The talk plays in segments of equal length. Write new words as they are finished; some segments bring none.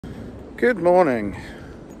Good morning.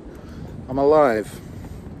 I'm alive.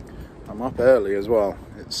 I'm up early as well.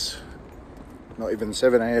 It's not even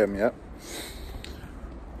 7 AM yet.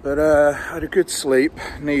 But I had a good sleep,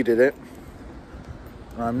 needed it.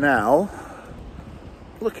 And I'm now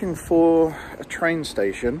looking for a train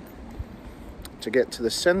station to get to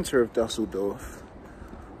the centre of Dusseldorf,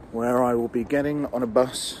 where I will be getting on a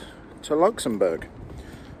bus to Luxembourg.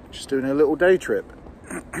 Just doing a little day trip.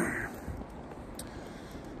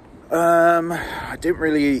 I didn't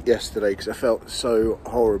really eat yesterday because I felt so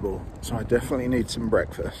horrible, so I definitely need some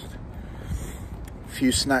breakfast. A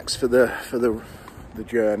few snacks for the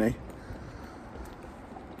journey.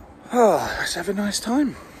 Oh, let's have a nice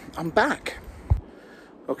time. I'm back.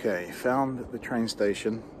 Okay, found the train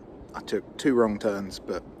station. I took 2 wrong turns,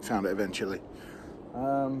 but found it eventually.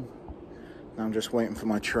 Now I'm just waiting for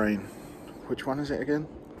my train. Which one is it again?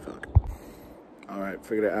 Fuck. Alright,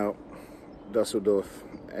 figured it out. Dusseldorf.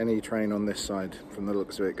 Any train on this side, from the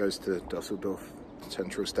looks of it, goes to Dusseldorf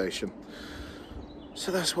Central Station. So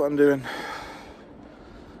that's what I'm doing.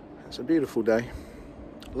 It's a beautiful day.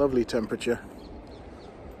 Lovely temperature.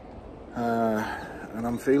 And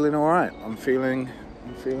I'm feeling alright. I'm feeling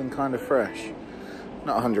kind of fresh.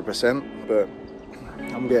 Not 100%, but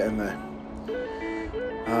I'm getting there.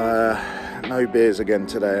 No beers again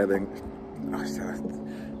today, I think.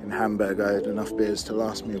 In Hamburg I had enough beers to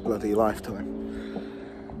last me a bloody lifetime.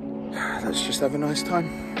 Let's just have a nice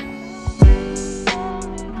time.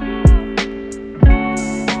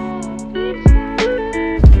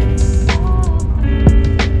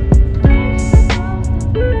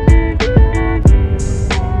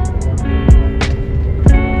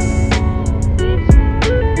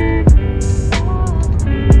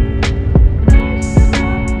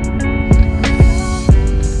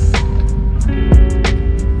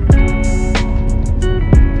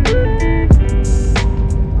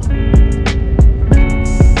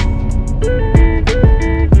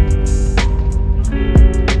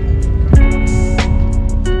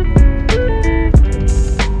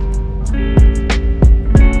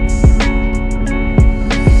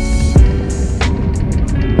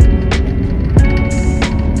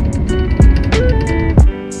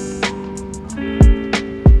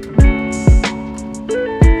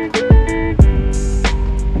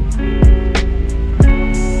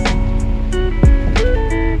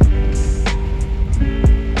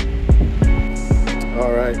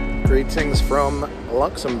 Greetings from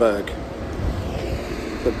Luxembourg.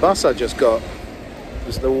 The bus I just got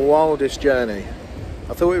was the wildest journey.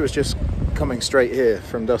 I thought it was just coming straight here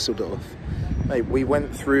from Dusseldorf. Mate, we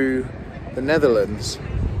went through the Netherlands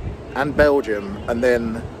and Belgium and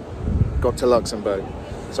then got to Luxembourg.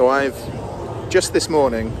 So I've just this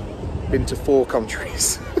morning been to 4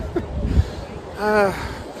 countries.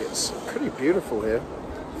 It's pretty beautiful here.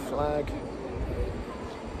 Flag.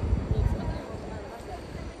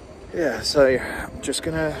 Yeah, so I'm just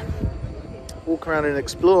gonna walk around and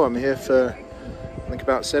explore. I'm here for I think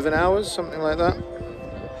about 7 hours, something like that.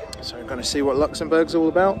 So I'm gonna see what Luxembourg's all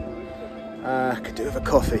about. Could do with a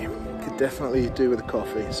coffee. Could definitely do with a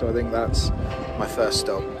coffee. So I think that's my first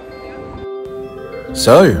stop.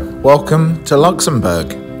 So, welcome to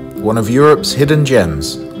Luxembourg, one of Europe's hidden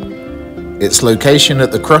gems. Its location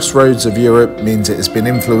at the crossroads of Europe means it has been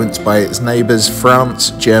influenced by its neighbours France,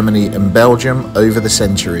 Germany and Belgium over the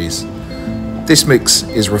centuries. This mix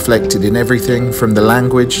is reflected in everything from the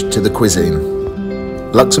language to the cuisine.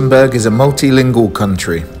 Luxembourg is a multilingual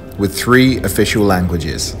country with 3 official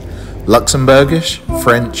languages: Luxembourgish,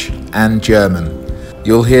 French and German.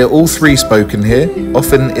 You'll hear all 3 spoken here,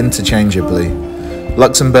 often interchangeably.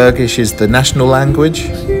 Luxembourgish is the national language,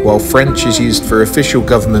 while French is used for official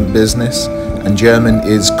government business and German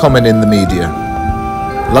is common in the media.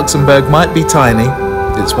 Luxembourg might be tiny,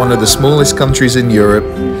 it's one of the smallest countries in Europe,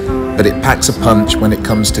 but it packs a punch when it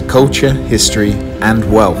comes to culture, history and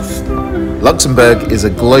wealth. Luxembourg is a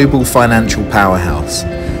global financial powerhouse.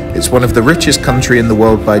 It's one of the richest countries in the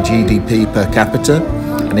world by GDP per capita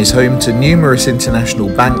and is home to numerous international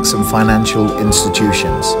banks and financial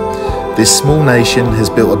institutions. This small nation has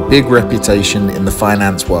built a big reputation in the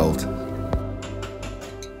finance world.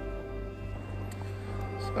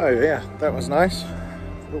 So yeah, that was nice. A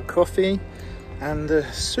little coffee and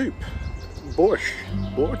soup.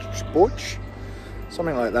 Borscht?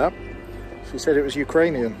 Something like that. She said it was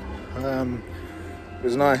Ukrainian. It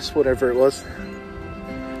was nice, whatever it was.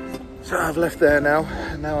 So I've left there now.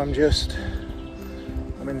 Now I'm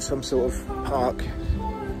in some sort of park.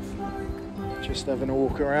 Just having a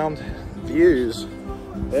walk around. Views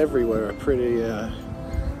everywhere are pretty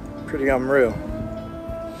unreal.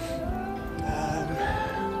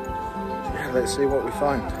 Yeah, let's see what we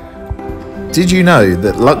find. Did you know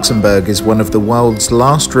that Luxembourg is one of the world's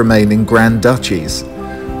last remaining Grand Duchies?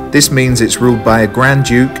 This means it's ruled by a Grand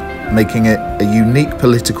Duke, making it a unique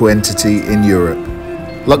political entity in Europe.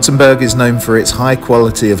 Luxembourg is known for its high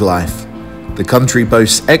quality of life. The country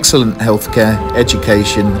boasts excellent healthcare,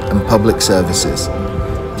 education and public services.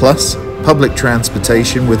 Plus, public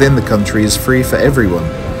transportation within the country is free for everyone,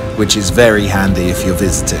 which is very handy if you're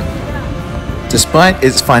visiting. Despite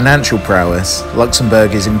its financial prowess,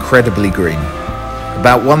 Luxembourg is incredibly green.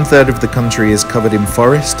 About 1/3 of the country is covered in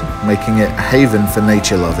forest, making it a haven for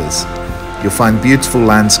nature lovers. You'll find beautiful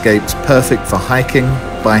landscapes perfect for hiking,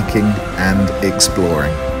 biking and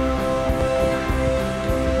exploring.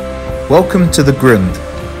 Welcome to the Grund,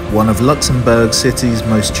 one of Luxembourg City's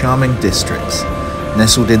most charming districts.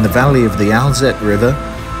 Nestled in the valley of the Alzette River,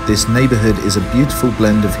 this neighbourhood is a beautiful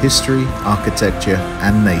blend of history, architecture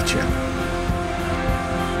and nature.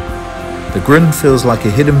 The Grund feels like a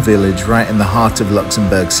hidden village right in the heart of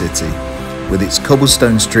Luxembourg City, with its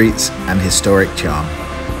cobblestone streets and historic charm.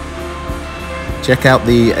 Check out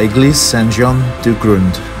the Église Saint-Jean du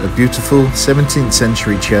Grund, a beautiful 17th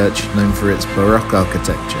century church known for its Baroque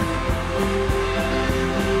architecture.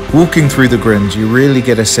 Walking through the Grund, you really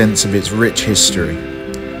get a sense of its rich history.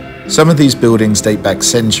 Some of these buildings date back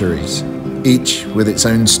centuries, each with its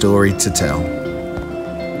own story to tell.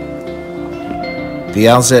 The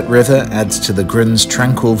Alzette River adds to the Grund's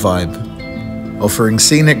tranquil vibe, offering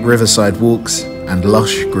scenic riverside walks and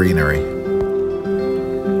lush greenery.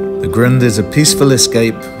 The Grund is a peaceful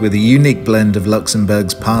escape with a unique blend of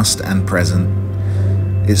Luxembourg's past and present.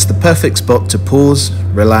 It's the perfect spot to pause,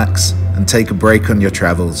 relax, and take a break on your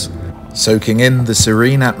travels, soaking in the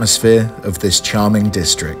serene atmosphere of this charming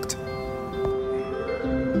district.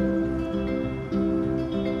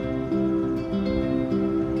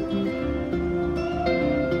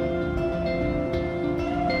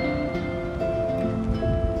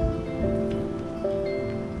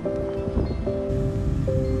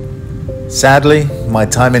 Sadly, my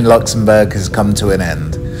time in Luxembourg has come to an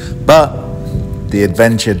end, but the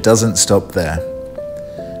adventure doesn't stop there.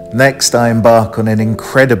 Next, I embark on an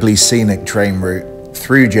incredibly scenic train route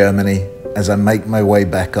through Germany as I make my way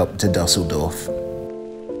back up to Dusseldorf.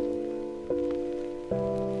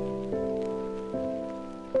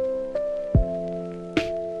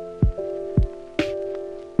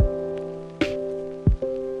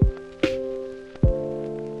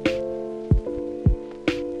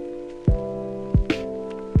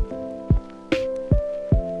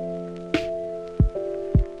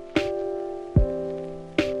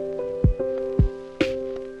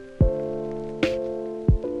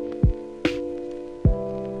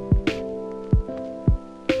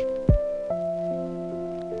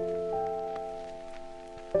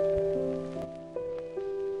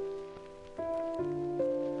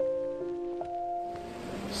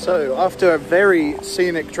 So after a very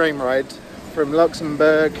scenic train ride from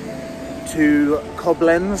Luxembourg to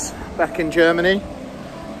Koblenz back in Germany,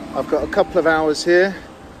 I've got a couple of hours here.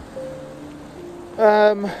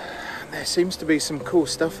 There seems to be some cool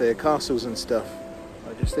stuff here, castles and stuff.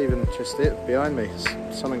 Just it behind me,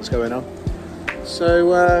 something's going on. So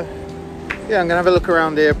yeah, I'm gonna have a look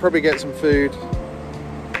around here, probably get some food.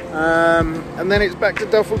 And then it's back to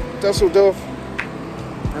Dusseldorf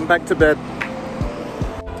and back to bed.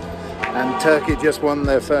 And Turkey just won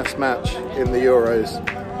their first match in the Euros,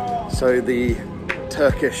 so the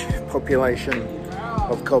Turkish population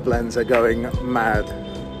of Koblenz are going mad.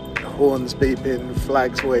 Horns beeping,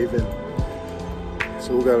 flags waving, it's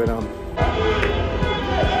all going on.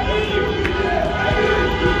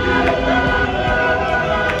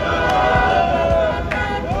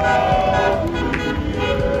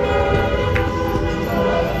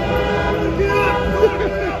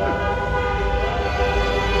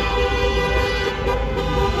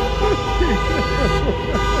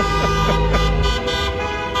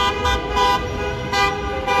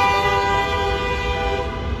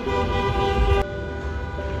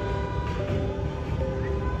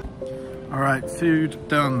 Alright, food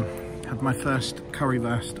done. Had my first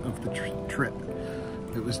currywurst of the trip.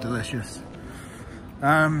 It was delicious.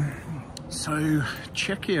 So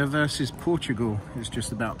Czechia versus Portugal is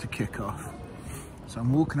just about to kick off. So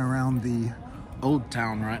I'm walking around the old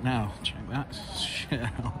town right now. Check that shit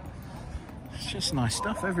out. It's just nice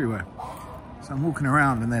stuff everywhere. So I'm walking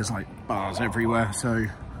around and there's like bars everywhere. So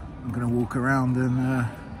I'm gonna walk around and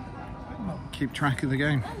keep track of the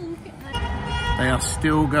game. They are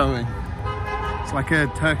still going. It's like a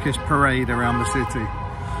Turkish parade around the city.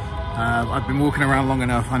 I've been walking around long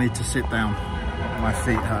enough, I need to sit down. My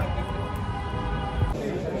feet hurt.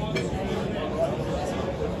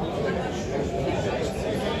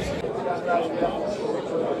 So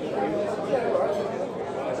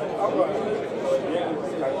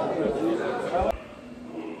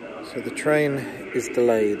the train is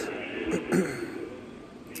delayed. Do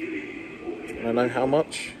you want to know how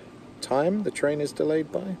much time the train is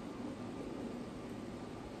delayed by?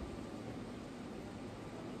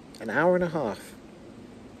 An hour and a half.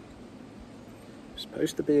 It's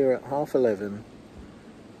supposed to be here at 11:30.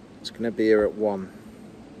 It's going to be here at 1.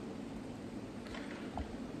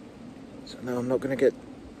 So now I'm not going to get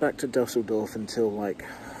back to Dusseldorf until like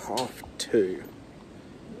 2:30.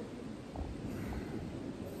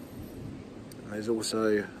 And there's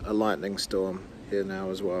also a lightning storm here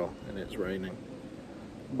now as well, and it's raining.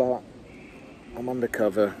 But I'm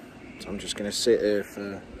undercover, so I'm just going to sit here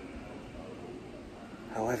for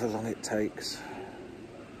however long it takes.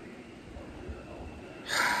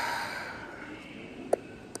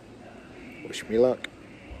 Wish me luck.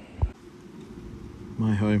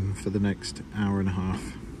 My home for the next hour and a half.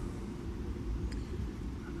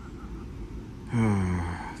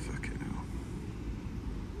 Ah, fucking hell.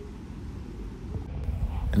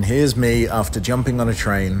 And here's me after jumping on a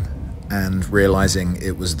train and realising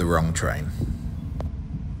it was the wrong train.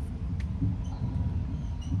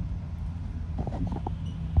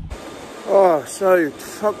 Oh, so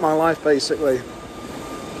fuck my life basically.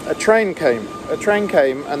 A train came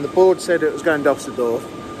and the board said it was going Dusseldorf.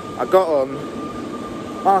 I got on,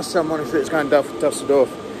 asked someone if it was going Dusseldorf.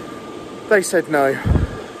 They said no,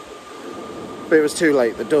 but it was too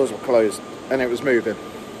late, the doors were closed and it was moving.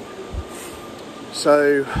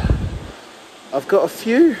 So I've got a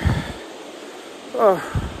few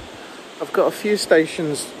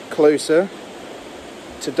stations closer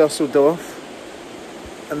to Dusseldorf,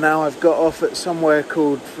 and now I've got off at somewhere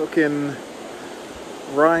called fucking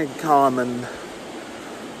Rheinkamen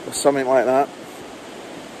or something like that,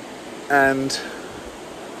 and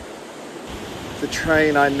the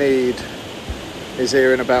train I need is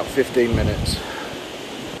here in about 15 minutes,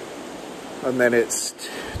 and then it's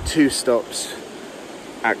 2 stops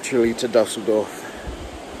actually to Dusseldorf,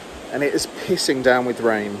 and it is pissing down with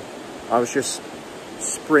rain. I was just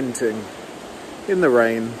sprinting in the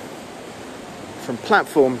rain from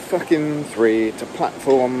platform fucking 3 to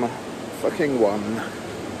platform fucking 1.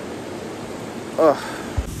 Ugh.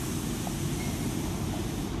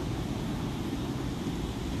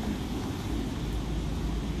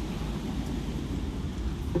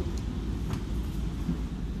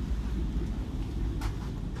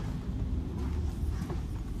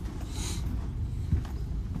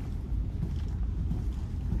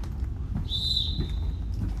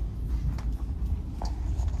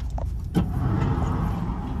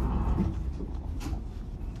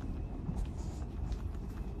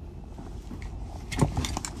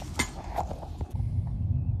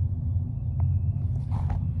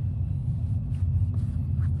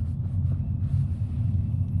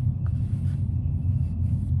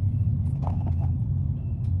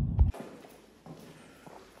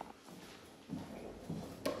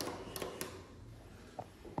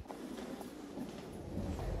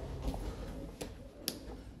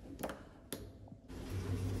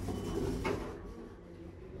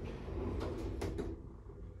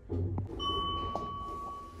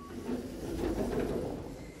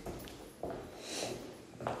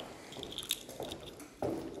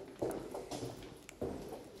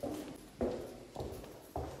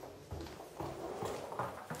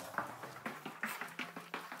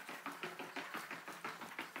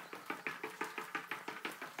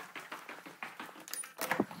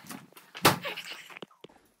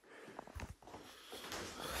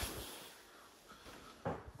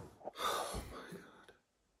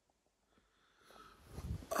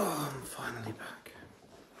 Oh, I'm finally back.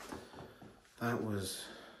 That was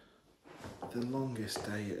the longest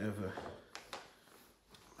day ever.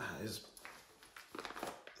 That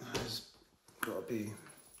has got to be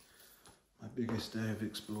my biggest day of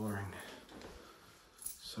exploring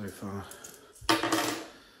so far. I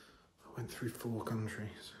went through 4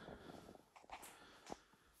 countries.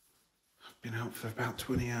 I've been out for about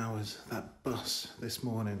 20 hours. That bus this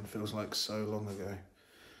morning feels like so long ago.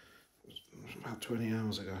 It was about 20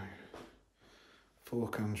 hours ago. 4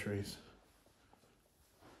 countries.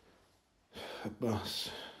 A bus.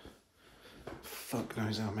 Fuck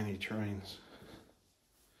knows how many trains.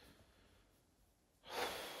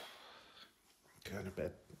 Going to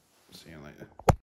bed. See you later.